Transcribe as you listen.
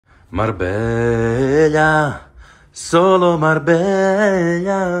Merbella, solo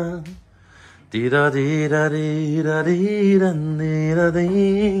Merbella. Dira dira dira dira dira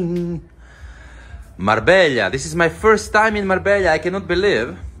ding. Merbella, this is my first time in Merbella. I cannot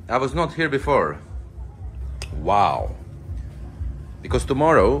believe I was not here before. Wow. Because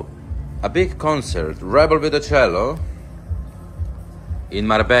tomorrow, a big concert, Rebel with a cello, in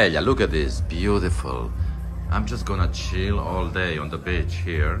Merbella. Look at this, beautiful. I'm just gonna chill all day on the beach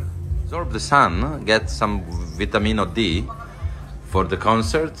here. Absorb the sun, get some vitamino D for the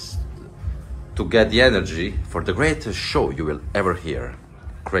concerts, to get the energy for the greatest show you will ever hear.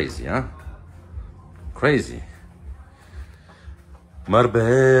 Crazy, huh? Crazy.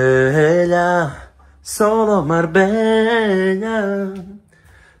 Merbella, solo Merbella.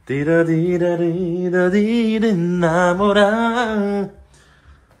 Tira dira dira dira innamora.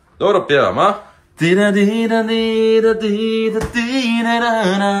 Dove piama? Tira dira dira dira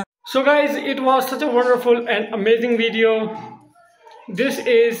dira. So guys, it was such a wonderful and amazing video. This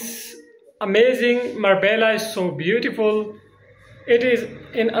is amazing. Merbella is so beautiful. It is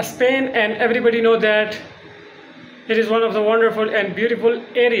in Spain, and everybody knows that it is one of the wonderful and beautiful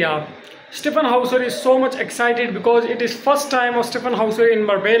area. Stjepan Hauser is so much excited because it is first time of Stjepan Hauser in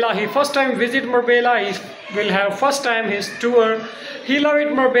Merbella. He first time visit Merbella. He will have first time his tour. He love it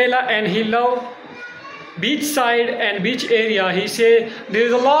Merbella, and he love beach side and beach area. He say there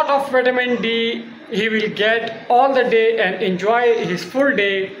is a lot of vitamin D he will get all the day and enjoy his full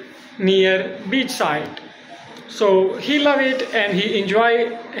day near beach side. So he love it and he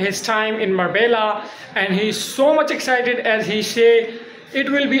enjoy his time in Merbella, and he is so much excited as he say it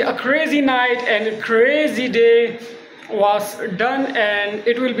will be a crazy night and a crazy day was done, and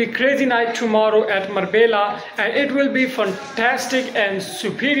it will be crazy night tomorrow at Merbella, and it will be fantastic and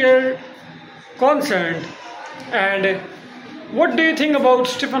superior concert. And what do you think about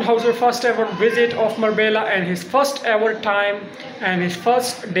Stjepan Hauser first ever visit of Merbella and his first ever time and his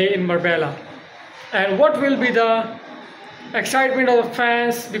first day in Merbella? And what will be the excitement of the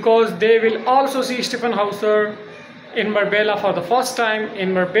fans, because they will also see Stjepan Hauser in Merbella for the first time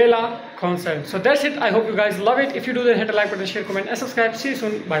in Merbella concert. So that's it. I hope you guys love it. If you do, then hit a like button, share, comment and subscribe. See you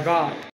soon. Bye bye.